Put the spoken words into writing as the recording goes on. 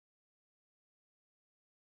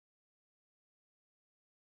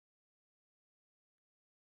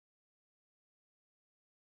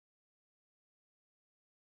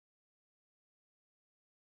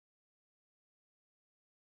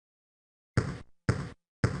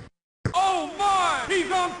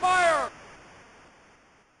on fire!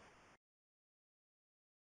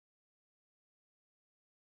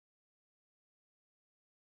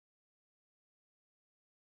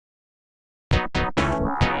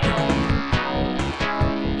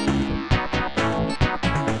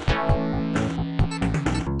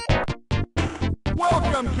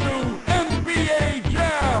 Welcome to NBA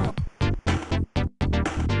Jam!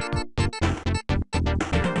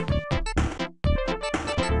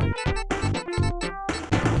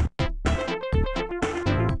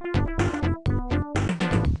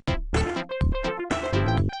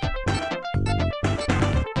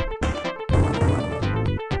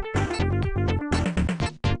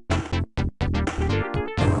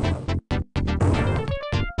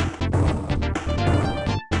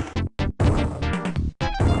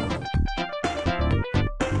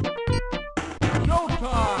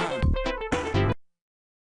 Showtime!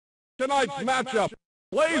 Tonight's matchup,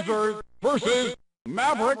 Blazers versus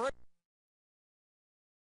Mavericks.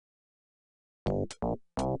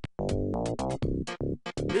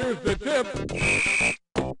 Here's the tip.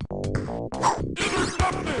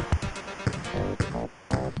 Intercepted!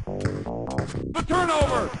 The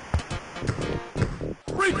turnover!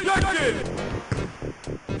 Rejected!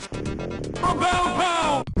 From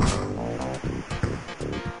downtown!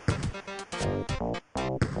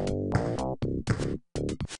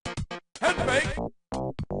 Head fake!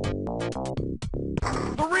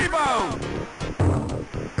 The rebound!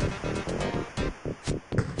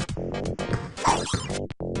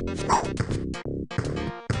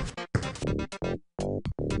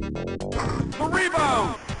 The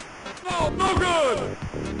rebound! No, no good!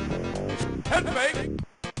 Head fake!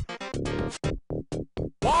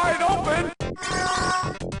 Wide open!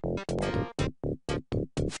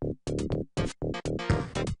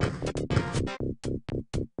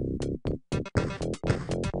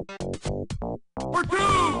 For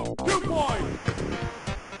two! 2 points!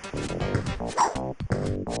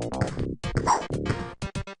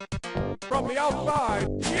 From the outside,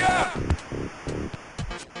 yes!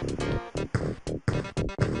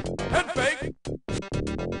 Head fake!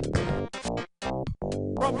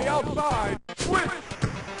 From the outside, switch!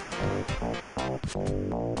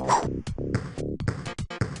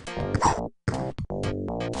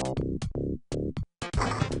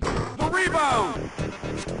 The rebound!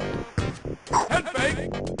 Head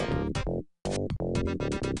fake!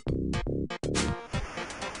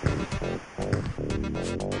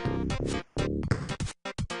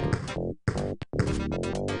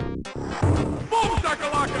 Boom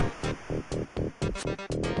shakalaka!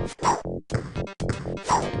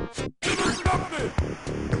 Intercepted!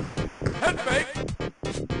 Head fake!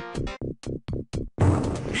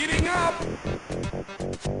 Heating up!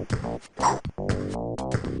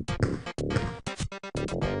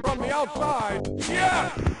 From the outside,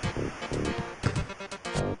 yes!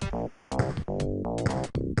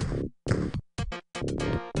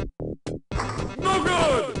 No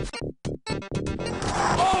good!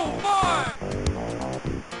 Oh my!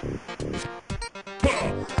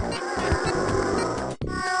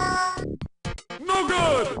 No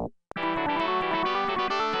good!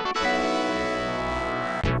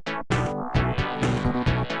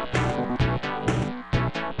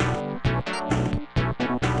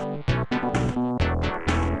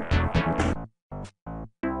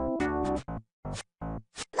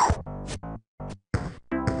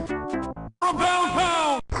 From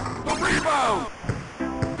downtown! The rebound!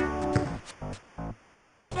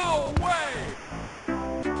 No way!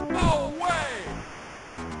 No way!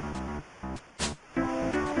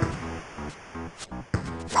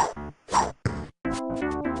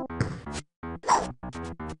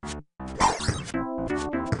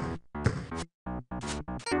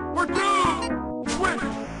 For two! Switch!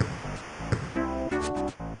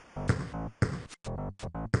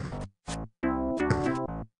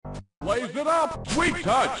 Blaze it up! Sweet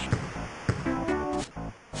touch!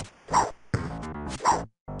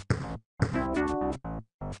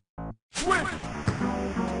 Switch!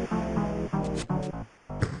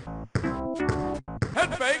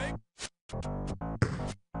 Head fake!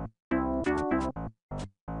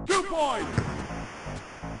 2 points!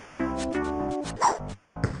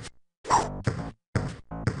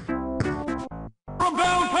 From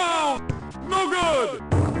downtown! No good!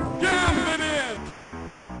 Jams it in!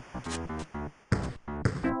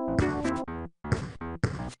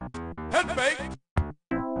 Head fake!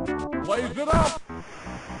 Blaze it up!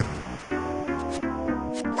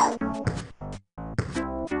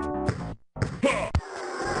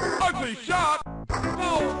 Ugly shot!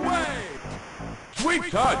 No way! Sweet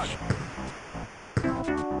touch!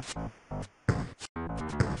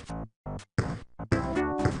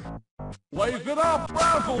 Lays it up,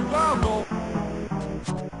 razzle dazzle.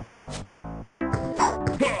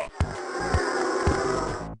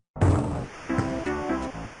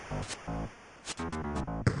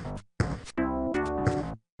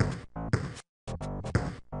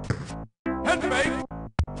 Head fake.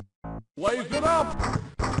 Lays it up,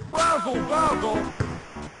 razzle dazzle.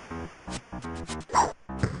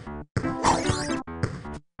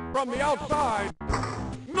 From the outside.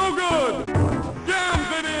 No good.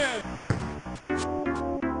 Jams it in.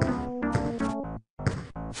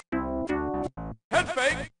 Head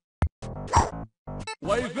fake.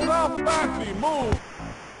 Lays it up, backsy move.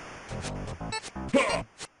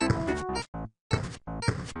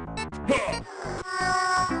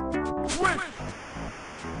 Switch.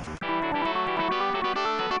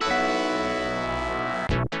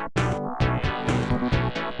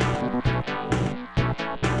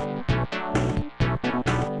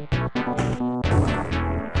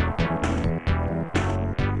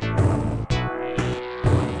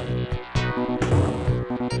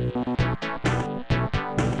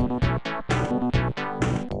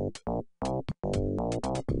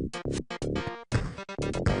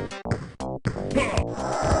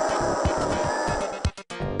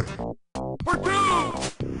 For two!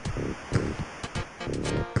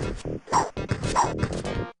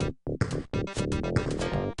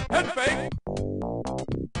 Head fake!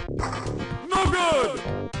 No good!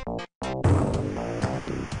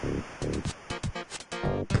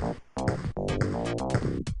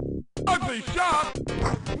 Ugly shot!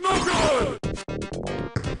 No good!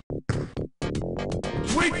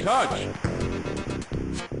 Sweet touch!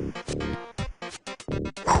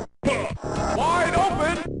 Wide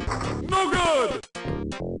open! No good!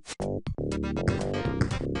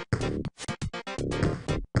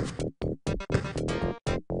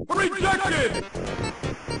 Rejected!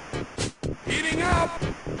 Heating up!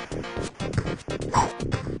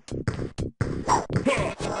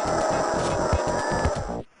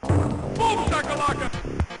 Boom shakalaka!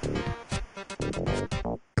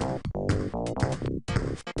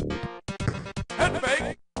 Head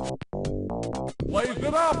fake! Lays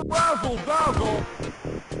it up, razzle dazzle!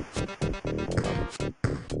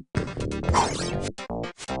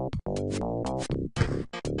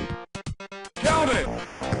 Count it!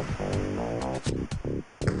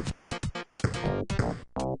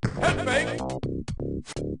 Head fake!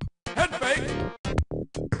 Head fake!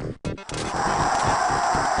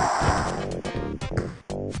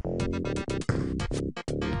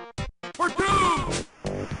 For two!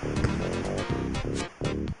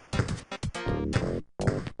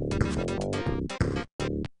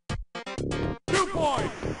 2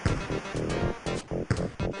 points!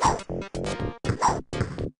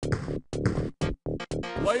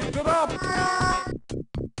 Lays it up!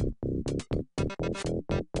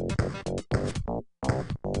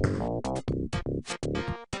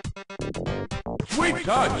 Sweet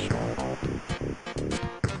touch!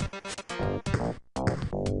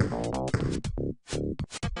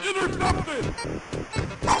 Intercepted!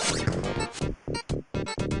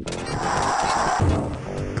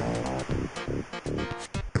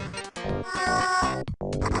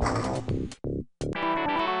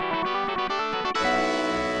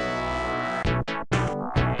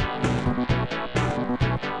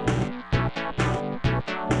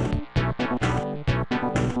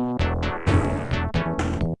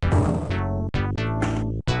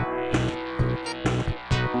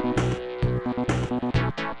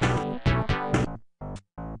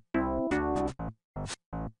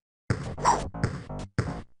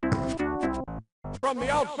 From the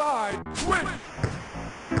outside, switch!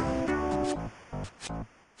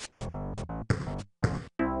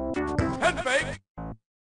 Head fake!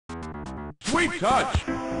 Sweet touch!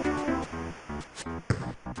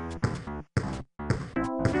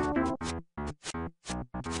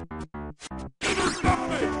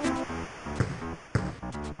 Intercepted!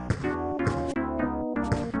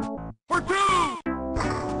 For two!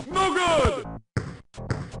 No good!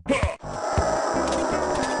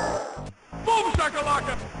 Boom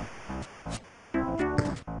shakalaka!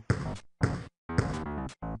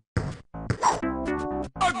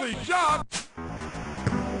 Ugly shot!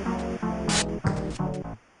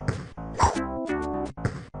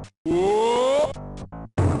 Whoa!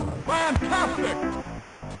 Fantastic!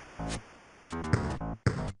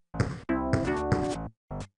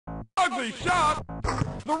 Ugly shot!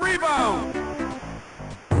 The rebound!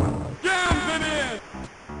 Jams it in!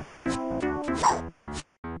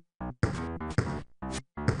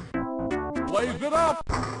 Lays it up!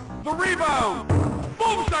 The rebound!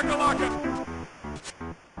 Boom shakalaka!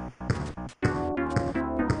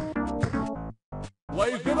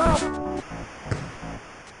 Lays it up!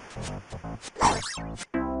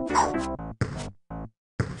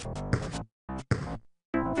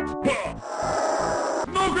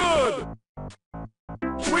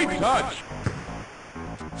 Sweet touch.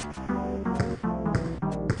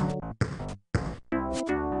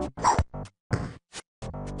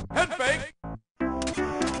 Head fake.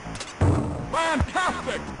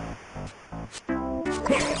 Fantastic.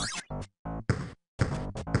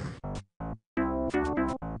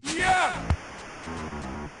 Yes.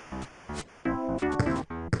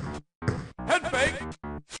 Head fake.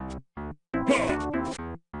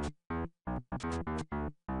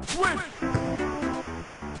 Switch.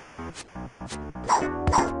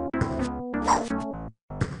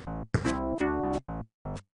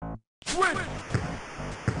 Switch.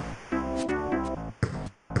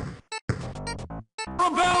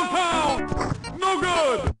 From downtown. No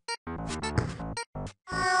good.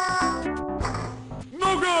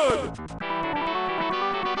 No good.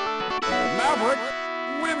 Maverick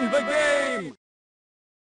wins the game.